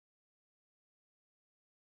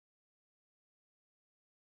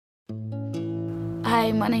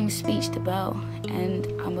Hi, my name is Debelle and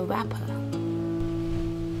I'm a rapper.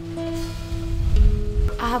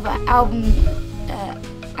 I have an album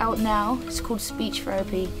out now. It's called Speech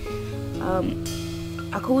Therapy.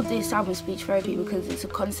 I called this album Speech Therapy because it's a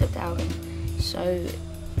concept album. So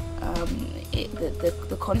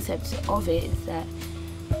the concept of it is that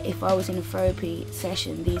if I was in a therapy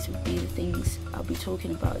session, these would be the things I'll be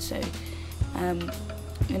talking about. So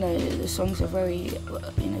you know, the songs are very,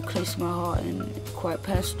 you know, close to my heart and quite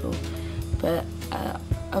personal. But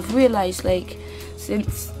I've realised, like,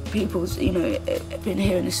 since people's, you know, been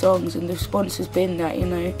hearing the songs, and the response has been that, you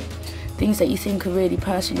know, things that you think are really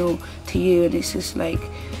personal to you, and it's just like,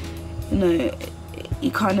 you know,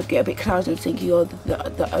 you kind of get a bit clouded and think you're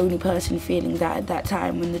the only person feeling that at that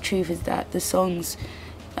time, when the truth is that the songs,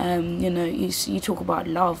 you know, you talk about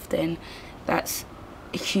love, then that's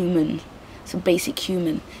a human. It's a basic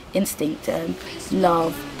human instinct,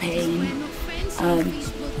 love, pain,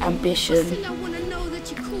 ambition,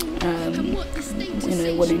 you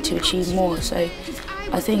know, wanting to achieve more. So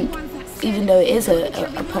I think even though it is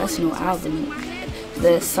a personal album,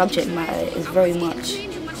 the subject matter is very much,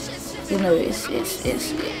 you know, it's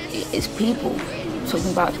people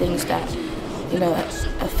talking about things that, you know,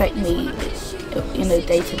 affect me, you know,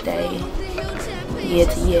 day to day, year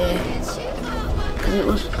to year. Because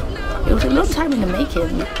it was a long time in the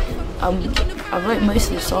making. I wrote most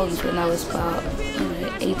of the songs when I was about, you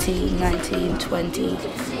know, 18, 19, 20,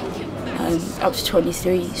 up to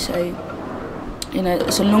 23. So, you know,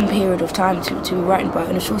 it's a long period of time to be writing about,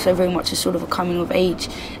 and it's also very much a sort of a coming of age,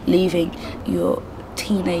 leaving your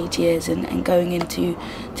teenage years and going into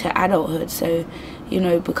adulthood. So, you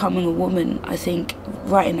know, becoming a woman, I think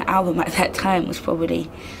writing an album at that time was probably,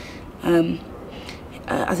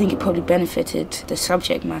 I think it probably benefited the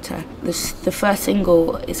subject matter. The first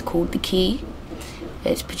single is called The Key.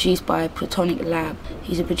 It's produced by Platonic Lab.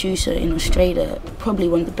 He's a producer in Australia, probably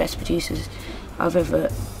one of the best producers I've ever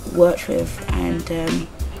worked with, and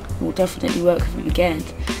will definitely work with him again.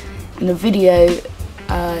 And the video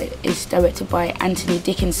is directed by Anthony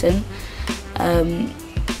Dickinson.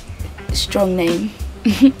 Strong name.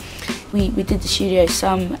 we did the studio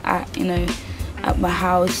some at, you know, at my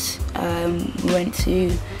house. We went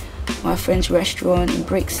to my friend's restaurant in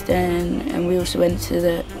Brixton, and we also went to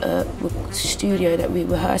the studio that we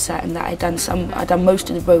rehearsed at, and that I done most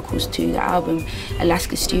of the vocals to the album,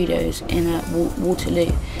 Alaska Studios in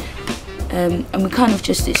Waterloo. And we kind of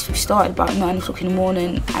just started about 9 o'clock in the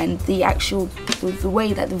morning, and the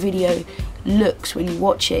way that the video looks when you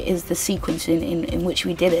watch it is the sequence in which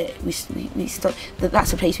we did it.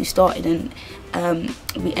 That's the place we started, and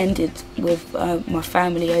we ended with my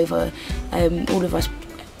family over, all of us,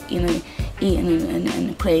 you know, eating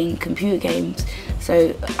and playing computer games.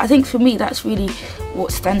 So I think for me that's really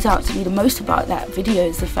what stands out to me the most about that video,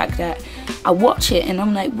 is the fact that I watch it and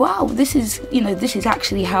I'm like, wow, this is, you know, this is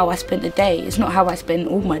actually how I spent the day. It's not how I spend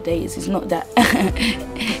all my days. It's not that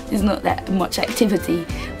there's not that much activity,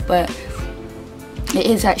 but it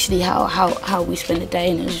is actually how we spend the day,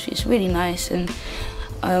 and it's really nice. And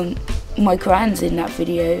my gran's in that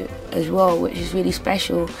video as well, which is really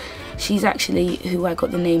special. She's actually who I got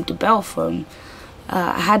the name Debelle from.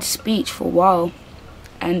 I had speech for a while,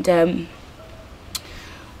 and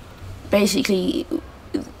basically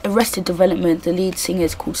Arrested Development, the lead singer,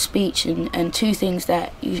 is called Speech, and two things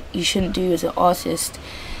that you shouldn't do as an artist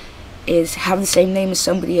is have the same name as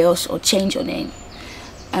somebody else or change your name.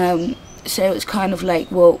 So it's kind of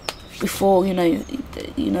like, well, before you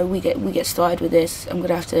know we get started with this, I'm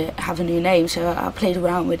gonna have to have a new name. So I played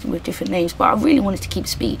around with different names, but I really wanted to keep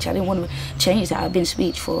Speech. I didn't want to change that. I've been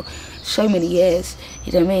Speech for so many years,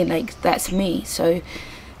 you know what I mean? Like, that's me. So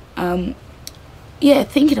yeah,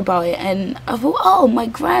 thinking about it, and I thought, oh, my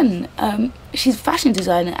gran, she's a fashion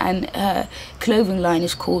designer, and her clothing line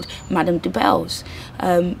is called Madame Debelle's,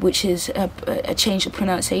 which is a change of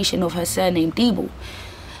pronunciation of her surname Debelle.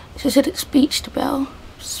 So I said, Speech Debelle.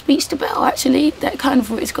 Speech Debelle, actually. That kind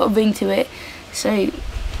of, it's got a ring to it. So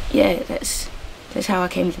yeah, that's how I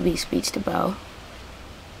came to be Speech Debelle.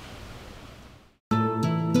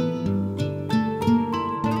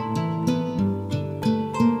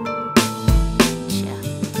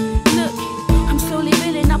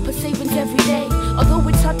 Savings every day, although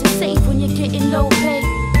it's hard to save when you're getting low pay.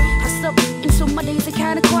 I stop, and so my days are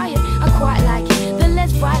kinda quiet. I quite like it, they're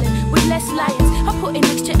less violent, with less liars. I put in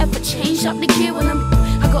extra effort, change up the gear when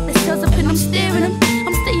I got the scales up and I'm steering them.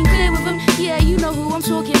 I'm staying clear with them, yeah, you know who I'm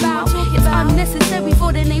talking about. It's unnecessary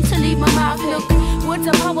for the name to leave my mouth. Look, words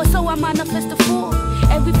are power, so I manifest the form.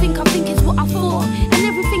 Everything I think is what I thought, and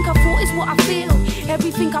everything I thought is what I feel.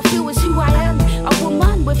 Everything I feel is who I am. A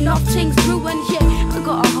woman with nothing's ruined, yeah. I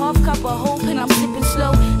got a half cup of hope and I'm sipping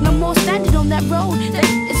slow. No more standing on that road,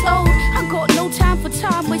 it's old. I got no time for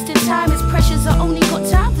time, wasting time is precious. I only got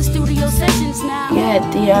time for studio sessions now. Yeah,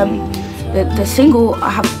 the single I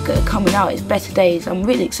have coming out is Better Days. I'm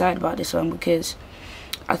really excited about this one because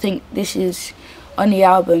I think this is, on the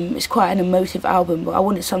album, it's quite an emotive album, but I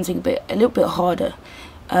wanted something a little bit harder,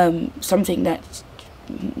 something that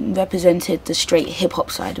represented the straight hip-hop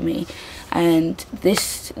side of me, and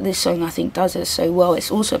this song I think does it so well.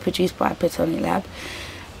 It's also produced by Platonic Lab.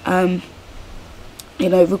 You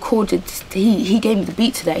know, recorded, he gave me the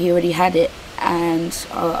beat to that, he already had it, and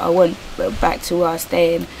I went back to where I was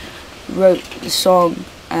staying, wrote the song,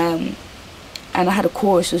 and I had a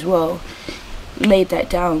chorus as well, laid that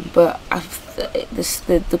down, but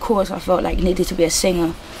the chorus I felt like needed to be a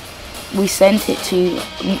singer. We sent it to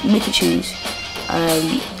Mickey Choose,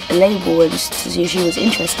 a label, and to see if she was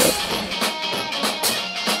interested.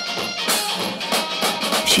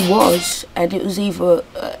 She was, and it was either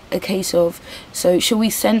a case of, so should we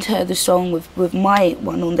send her the song with my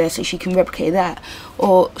one on there so she can replicate that,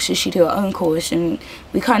 or should she do her own chorus? And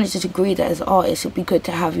we kind of just agreed that as artists it'd be good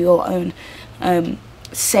to have your own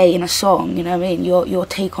say in a song, you know what I mean, your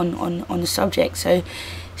take on the subject. So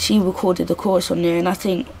she recorded the chorus on there, and I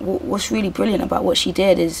think what's really brilliant about what she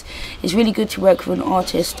did is it's really good to work with an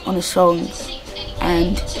artist on a song,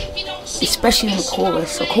 and especially in the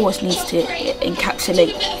chorus. The chorus needs to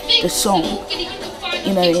encapsulate the song,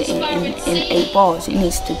 you know, in 8 bars. It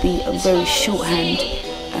needs to be a very shorthand,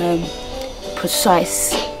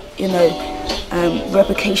 precise, you know,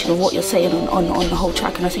 replication of what you're saying on the whole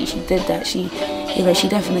track, and I think she did that. She, you know, she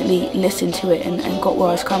definitely listened to it and got where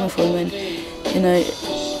I was coming from, and you know,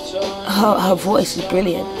 her voice is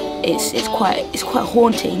brilliant. It's quite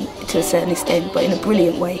haunting to a certain extent, but in a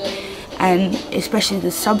brilliant way, and especially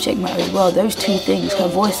the subject matter as well. Those two things, her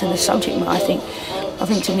voice and the subject matter, I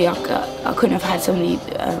think to me, I couldn't have had somebody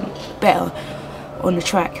better on the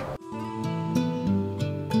track.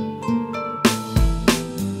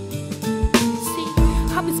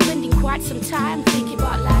 Quite some time thinking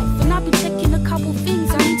about life, and I've been checking a couple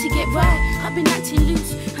things I need to get right. I've been acting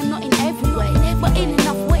loose and not in every way, but in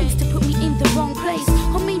enough ways to put me in the wrong place,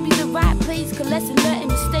 or maybe the right place, cause lesson learning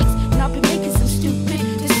mistakes. And I've been making some stupid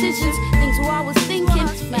decisions, things where I was thinking,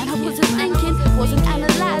 man, I wasn't thinking, wasn't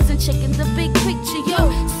analysing, checking the big picture.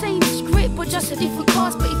 Yo, same script but just a different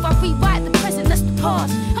cast, but if I rewrite the present, that's the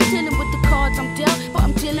past. I'm dealing with the cards I'm dealt, but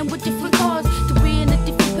I'm dealing with different cards. To be in a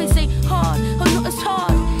different place ain't hard, or not as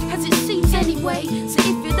hard as it seems anyway. So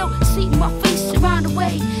if you don't see my face around the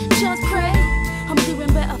way, just pray I'm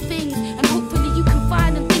doing better things, and hopefully you can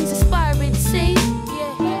find them things inspiring to see.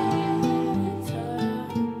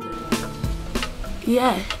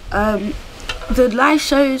 Yeah, the live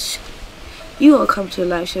shows, you all come to the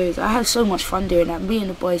live shows. I had so much fun doing that. Me and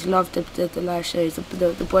the boys loved the live shows.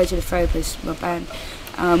 The boys are the therapists, my band.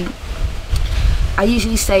 I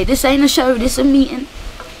usually say, this ain't a show, this a meeting.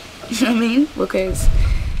 You know what I mean? Because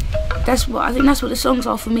that's what I think, that's what the songs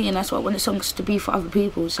are for me, and that's what I want the songs to be for other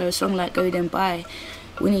people. So a song like Go Then Bye,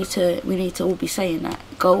 we need to all be saying that.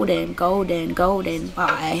 Go then, go then, go then,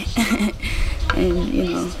 bye. And you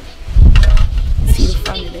know, see the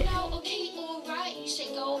fun of it.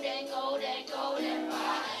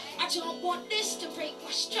 I don't want this to break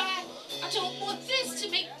my stride. I don't want this to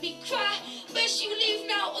make me cry. Best you leave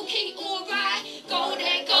now, okay, alright. Go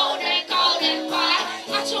then, go then, go then, bye.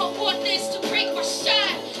 I don't want this to break my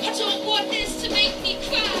stride. I don't want this to make me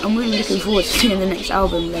cry. I'm really looking forward to doing the next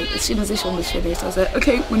album. Like, as soon as this one was finished, I was like,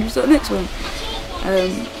 okay, when do we start the next one?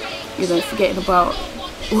 You know, forgetting about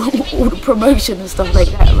all the promotion and stuff like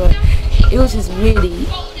that, but it was just really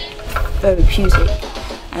therapeutic.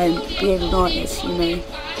 And being an artist, you know,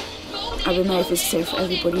 I don't know if it's the same for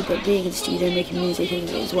everybody, but being in the studio making music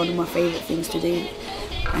is one of my favourite things to do.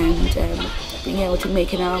 And being able to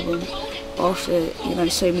make an album after, you know,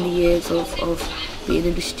 so many years of being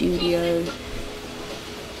in the studio,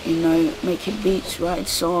 you know, making beats, writing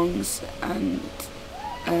songs, and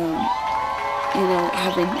you know,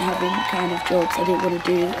 having kind of jobs I didn't want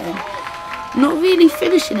to do, and not really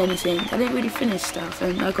finishing anything. I didn't really finish stuff,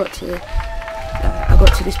 and I got to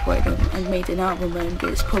this point and made an album, and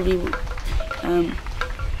it's probably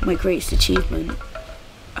my greatest achievement.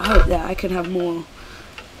 I hope that I can have more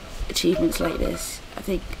achievements like this. I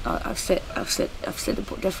think I've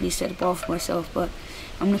definitely set a bar for myself, but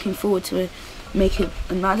I'm looking forward to making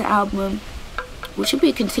another album, which will be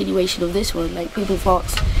a continuation of this one. Like, people have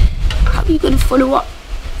asked, how are you going to follow up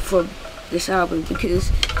from this album,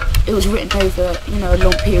 because it was written over, you know, a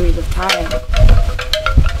long period of time,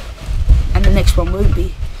 and the next one won't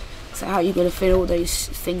be. So how you're going to fit all those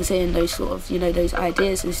things in, those sort of, you know, those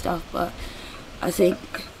ideas and stuff. But I think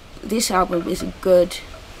this album is a good,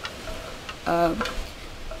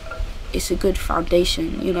 it's a good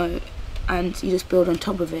foundation, you know, and you just build on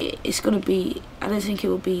top of it. It's going to be, I don't think it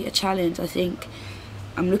will be a challenge. I think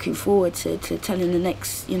I'm looking forward to telling the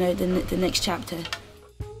next, you know, the next chapter.